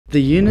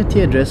The Unity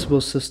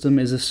addressable system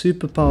is a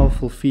super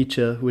powerful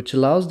feature which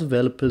allows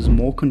developers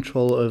more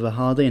control over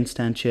how they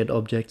instantiate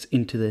objects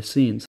into their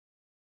scenes.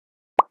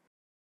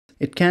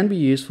 It can be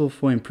useful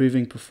for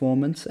improving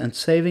performance and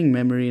saving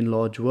memory in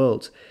large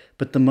worlds,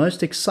 but the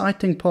most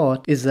exciting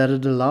part is that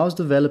it allows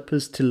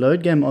developers to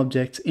load game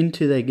objects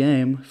into their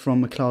game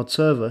from a cloud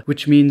server,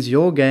 which means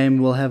your game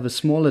will have a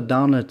smaller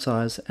download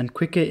size and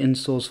quicker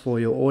installs for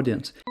your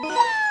audience.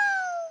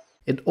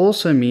 It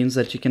also means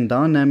that you can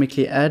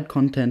dynamically add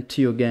content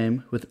to your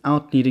game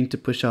without needing to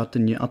push out a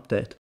new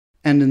update.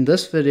 And in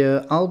this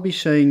video, I'll be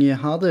showing you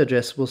how the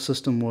addressable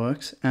system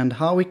works and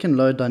how we can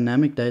load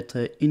dynamic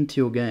data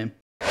into your game.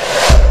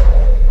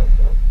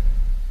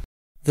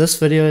 This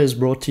video is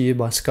brought to you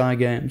by Sky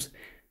Games.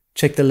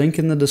 Check the link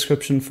in the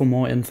description for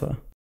more info.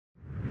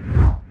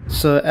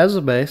 So as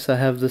a base, I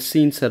have the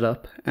scene set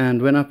up,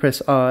 and when I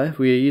press I,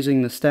 we are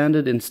using the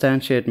standard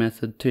instantiate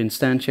method to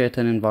instantiate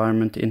an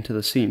environment into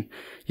the scene.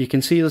 You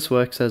can see this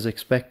works as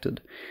expected.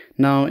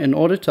 Now, in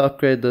order to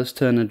upgrade this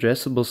to an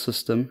addressable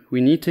system,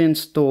 we need to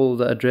install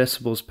the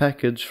Addressables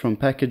package from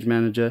Package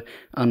Manager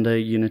under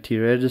Unity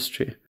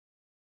Registry.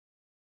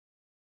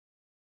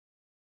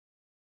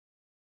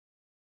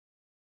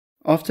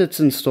 After it's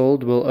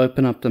installed, we'll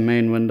open up the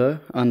main window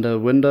under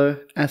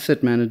Window,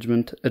 Asset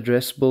Management,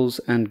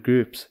 Addressables and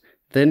Groups.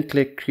 Then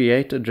click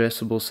Create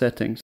Addressable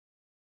Settings.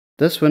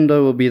 This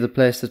window will be the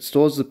place that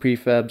stores the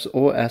prefabs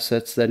or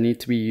assets that need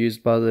to be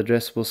used by the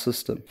addressable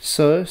system.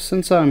 So,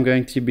 since I'm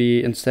going to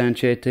be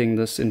instantiating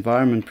this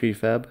environment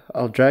prefab,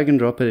 I'll drag and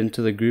drop it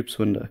into the Groups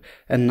window.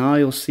 And now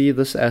you'll see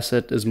this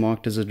asset is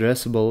marked as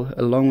addressable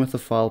along with the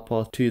file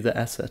path to the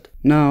asset.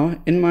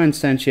 Now, in my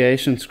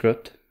instantiation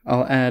script,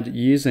 I'll add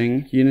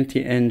using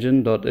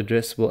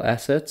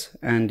unityengine.addressableAssets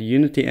and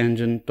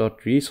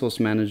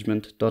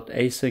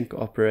unityengine.resourcemanagement.async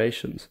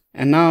operations.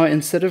 And now,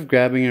 instead of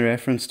grabbing a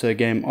reference to a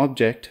game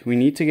object, we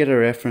need to get a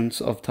reference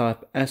of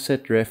type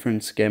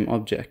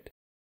AssetReferenceGameObject.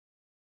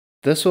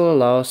 This will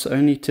allow us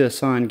only to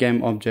assign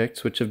game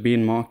objects which have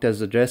been marked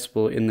as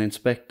addressable in the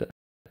inspector.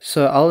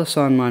 So I'll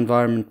assign my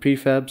environment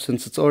prefab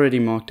since it's already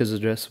marked as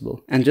addressable.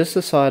 And just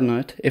a side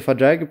note, if I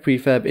drag a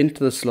prefab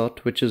into the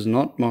slot which is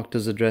not marked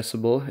as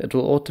addressable, it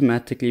will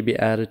automatically be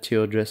added to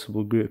your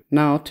addressable group.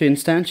 Now, to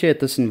instantiate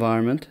this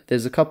environment,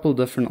 there's a couple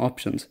different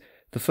options.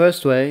 The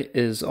first way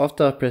is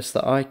after I press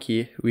the I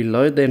key, we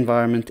load the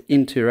environment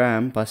into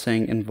RAM by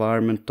saying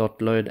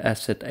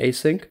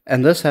environment.loadAssetAsync,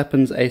 and this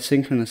happens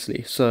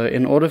asynchronously. So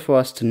in order for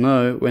us to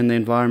know when the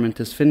environment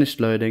is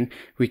finished loading,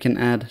 we can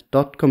add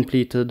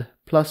 .completed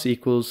plus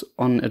equals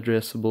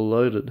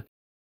onAddressableLoaded.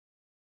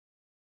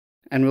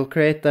 And we'll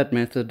create that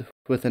method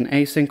with an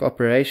async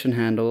operation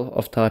handle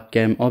of type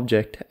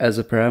gameObject as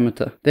a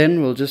parameter.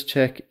 Then we'll just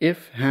check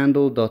if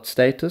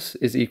handle.status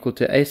is equal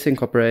to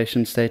async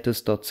operation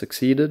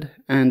status.succeeded,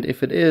 and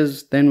if it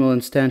is, then we'll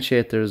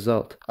instantiate the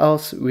result,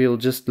 else we'll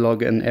just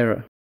log an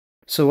error.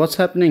 So what's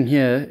happening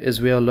here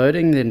is we are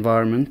loading the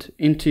environment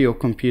into your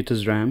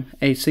computer's RAM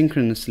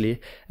asynchronously,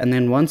 and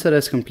then once it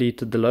has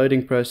completed the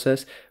loading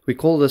process, we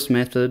call this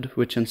method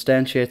which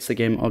instantiates the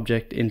game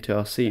object into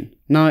our scene.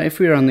 Now if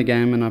we run the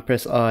game and I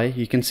press I,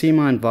 you can see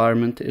my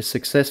environment is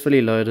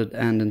successfully loaded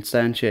and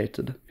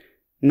instantiated.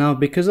 Now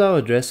because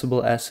our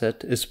addressable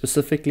asset is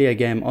specifically a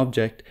game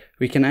object,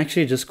 we can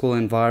actually just call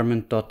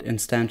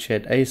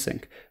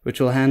environment.instantiateAsync, which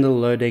will handle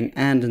loading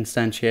and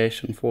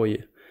instantiation for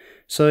you.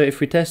 So if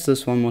we test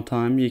this one more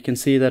time, you can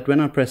see that when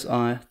I press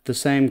I, the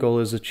same goal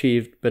is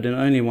achieved, but in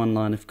only one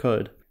line of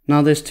code.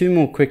 Now there's two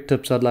more quick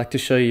tips I'd like to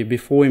show you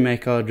before we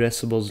make our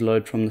addressables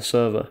load from the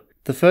server.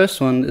 The first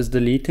one is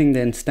deleting the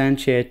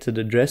instantiated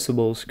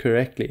addressables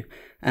correctly,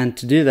 and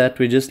to do that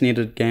we just need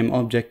a game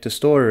object to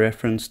store a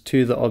reference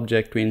to the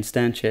object we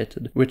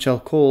instantiated, which I'll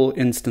call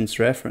instance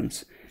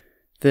reference.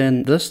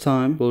 Then this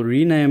time we'll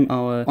rename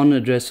our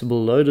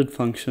onAddressableLoaded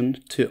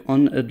function to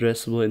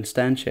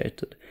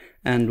onAddressableInstantiated,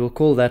 and we'll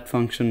call that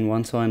function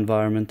once our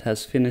environment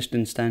has finished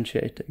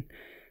instantiating.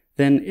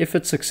 Then if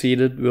it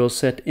succeeded, we'll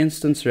set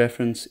instance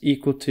reference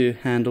equal to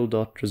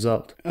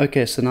handle.result.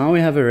 Okay, so now we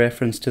have a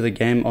reference to the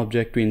game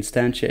object we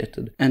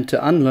instantiated, and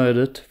to unload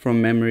it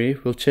from memory,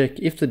 we'll check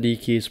if the D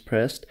key is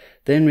pressed,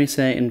 then we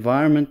say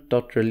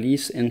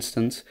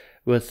environment.releaseInstance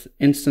with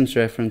instance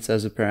reference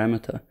as a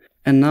parameter.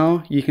 And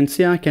now you can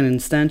see I can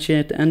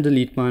instantiate and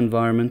delete my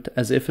environment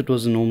as if it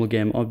was a normal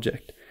game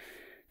object.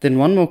 Then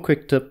one more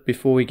quick tip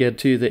before we get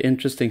to the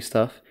interesting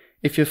stuff.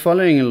 If you're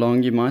following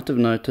along, you might have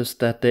noticed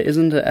that there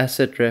isn't an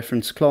asset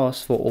reference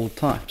class for all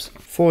types.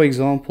 For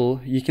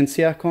example, you can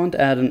see I can't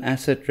add an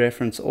asset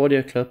reference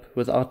audio clip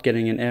without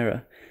getting an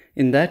error.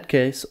 In that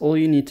case, all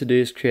you need to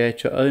do is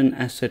create your own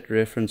asset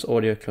reference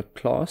audio clip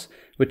class,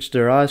 which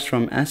derives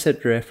from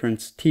asset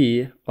reference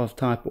T of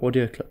type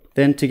audio clip.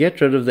 Then to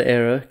get rid of the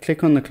error,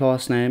 click on the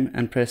class name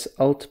and press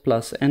Alt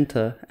plus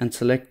Enter and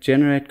select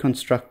Generate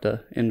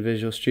Constructor in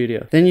Visual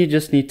Studio. Then you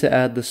just need to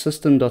add the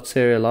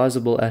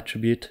system.serializable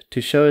attribute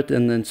to show it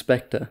in the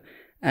inspector.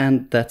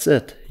 And that's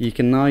it. You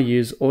can now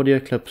use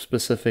audio clip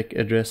specific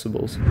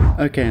addressables.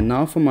 Okay,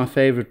 now for my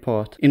favorite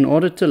part. In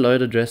order to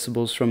load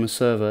addressables from a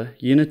server,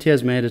 Unity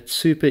has made it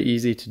super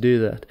easy to do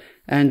that.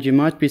 And you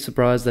might be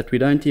surprised that we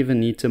don't even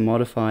need to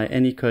modify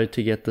any code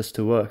to get this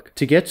to work.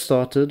 To get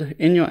started,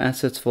 in your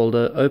assets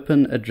folder,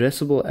 open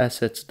addressable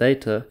assets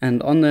data,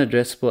 and on the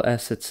addressable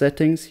asset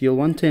settings, you'll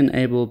want to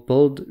enable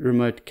build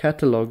remote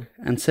catalog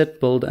and set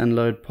build and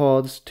load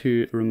paths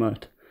to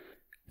remote.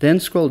 Then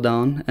scroll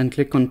down and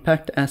click on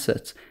packed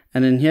assets,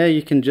 and in here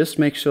you can just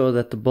make sure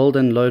that the build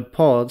and load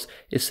paths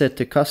is set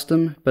to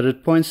custom, but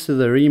it points to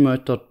the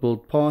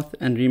remote.build path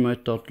and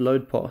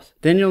remote.load path.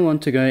 Then you'll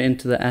want to go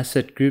into the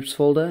asset groups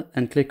folder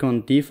and click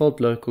on default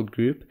local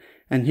group,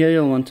 and here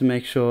you'll want to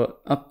make sure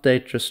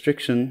update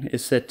restriction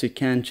is set to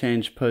can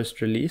change post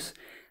release,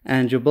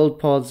 and your build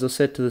paths are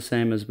set to the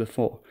same as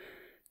before.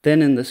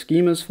 Then in the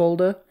schemas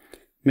folder,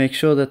 make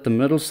sure that the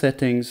middle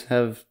settings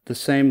have the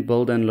same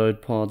build and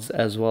load paths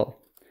as well.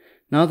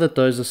 Now that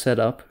those are set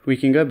up, we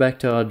can go back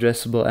to our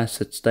addressable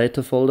assets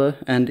data folder,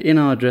 and in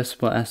our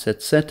addressable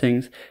assets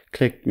settings,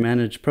 click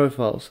manage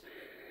profiles.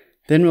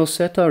 Then we'll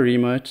set our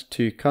remote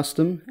to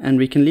custom, and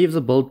we can leave the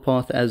build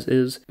path as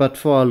is, but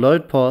for our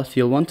load path,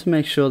 you'll want to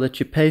make sure that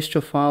you paste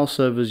your file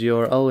server's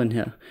URL in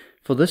here.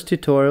 For this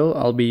tutorial,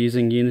 I'll be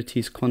using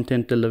Unity's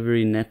Content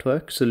Delivery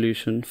Network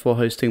solution for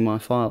hosting my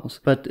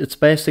files, but it's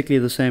basically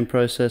the same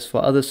process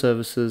for other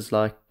services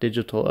like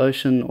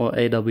DigitalOcean or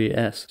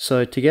AWS.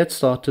 So to get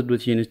started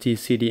with Unity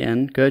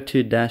CDN, go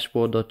to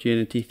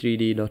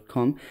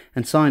dashboard.unity3d.com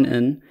and sign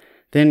in.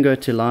 Then go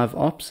to Live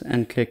Ops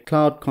and click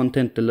Cloud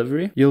Content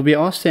Delivery. You'll be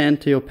asked to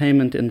enter your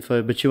payment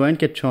info, but you won't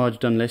get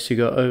charged unless you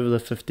go over the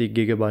 50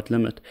 GB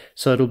limit,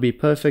 so it'll be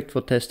perfect for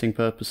testing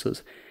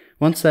purposes.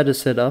 Once that is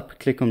set up,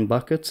 click on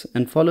Buckets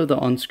and follow the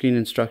on-screen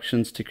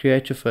instructions to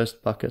create your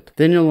first bucket.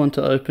 Then you'll want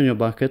to open your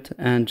bucket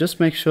and just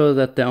make sure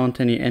that there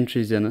aren't any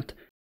entries in it.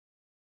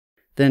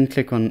 Then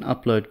click on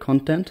Upload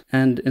Content,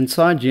 and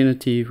inside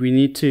Unity we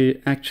need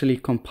to actually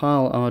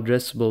compile our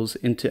addressables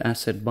into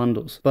asset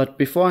bundles. But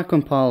before I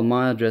compile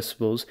my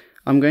addressables,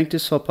 I'm going to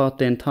swap out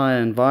the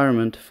entire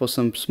environment for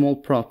some small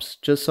props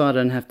just so I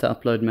don't have to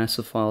upload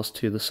massive files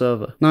to the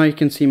server. Now you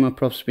can see my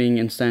props being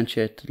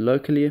instantiated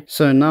locally.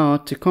 So now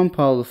to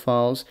compile the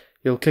files,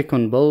 you'll click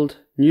on Build,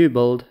 New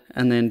Build,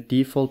 and then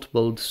Default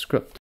Build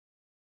Script.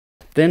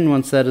 Then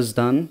once that is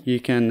done, you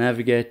can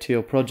navigate to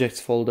your projects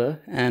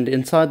folder, and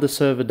inside the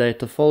server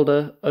data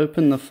folder,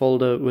 open the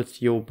folder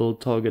with your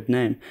build target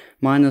name.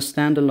 Mine is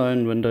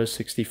standalone Windows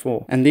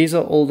 64. And these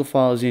are all the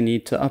files you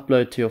need to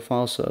upload to your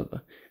file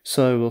server.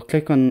 So we'll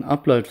click on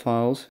Upload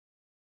Files,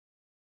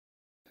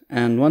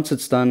 and once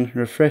it's done,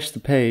 refresh the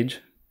page.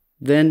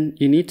 Then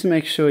you need to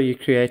make sure you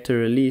create a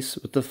release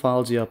with the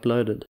files you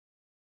uploaded.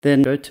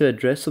 Then go to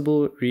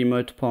Addressable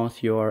Remote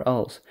Path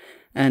URLs,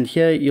 and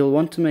here you'll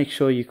want to make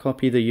sure you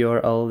copy the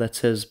URL that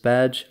says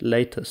badge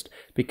latest,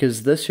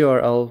 because this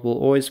URL will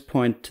always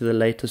point to the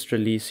latest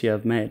release you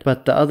have made,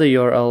 but the other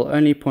URL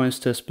only points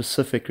to a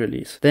specific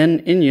release. Then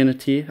in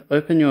Unity,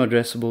 open your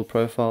addressable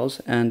profiles,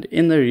 and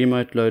in the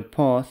remote load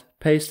path,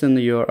 paste in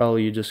the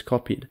URL you just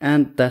copied.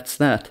 And that's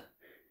that.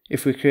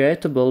 If we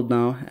create a build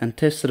now and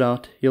test it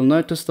out, you'll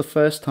notice the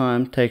first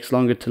time takes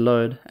longer to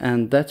load,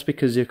 and that's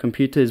because your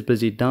computer is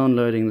busy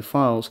downloading the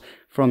files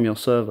from your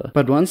server.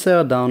 But once they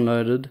are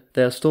downloaded,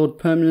 they are stored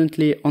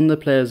permanently on the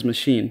player's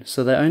machine,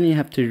 so they only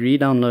have to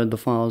re-download the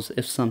files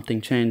if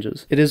something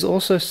changes. It is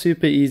also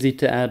super easy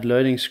to add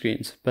loading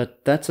screens,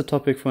 but that's a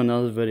topic for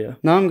another video.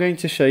 Now I'm going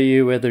to show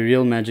you where the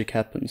real magic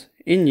happens.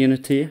 In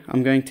Unity,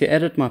 I'm going to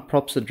edit my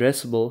props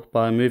addressable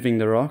by moving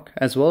the rock,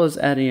 as well as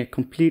adding a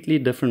completely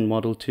different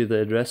model to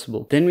the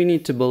addressable. Then we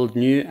need to build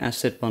new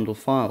asset bundle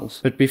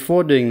files. But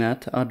before doing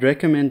that, I'd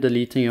recommend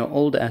deleting your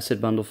old asset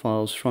bundle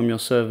files from your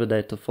server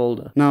data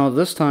folder. Now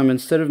this time,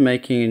 instead of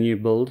making a new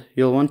build,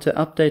 you'll want to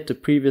update the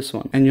previous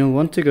one, and you'll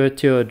want to go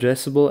to your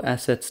addressable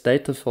assets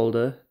data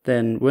folder,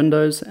 then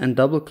Windows, and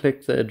double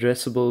click the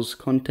addressables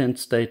content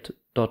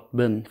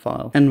state.bin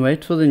file and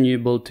wait for the new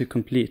build to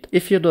complete.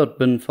 If your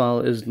 .bin file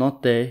is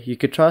not there, you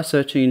could try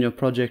searching in your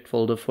project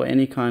folder for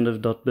any kind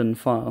of .bin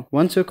file.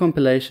 Once your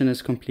compilation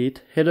is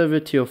complete, head over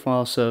to your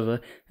file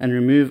server and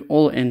remove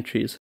all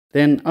entries.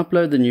 Then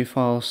upload the new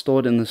file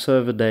stored in the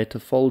server data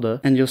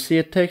folder, and you'll see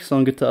it takes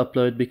longer to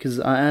upload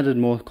because I added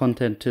more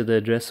content to the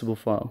addressable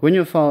file. When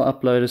your file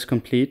upload is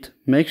complete,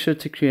 make sure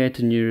to create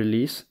a new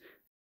release.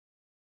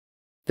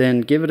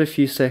 Then give it a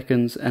few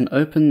seconds and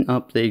open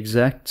up the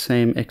exact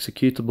same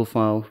executable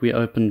file we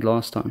opened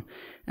last time.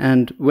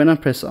 And when I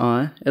press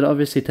I, it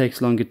obviously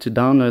takes longer to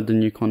download the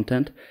new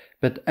content,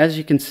 but as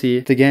you can see,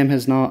 the game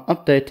has now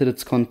updated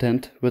its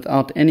content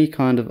without any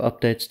kind of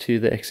updates to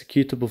the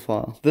executable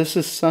file. This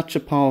is such a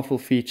powerful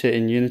feature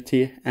in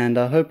Unity, and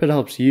I hope it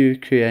helps you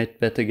create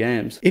better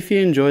games. If you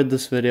enjoyed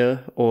this video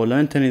or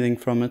learned anything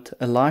from it,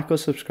 a like or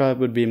subscribe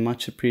would be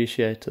much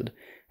appreciated.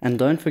 And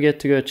don't forget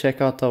to go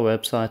check out our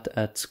website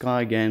at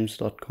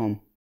skygames.com.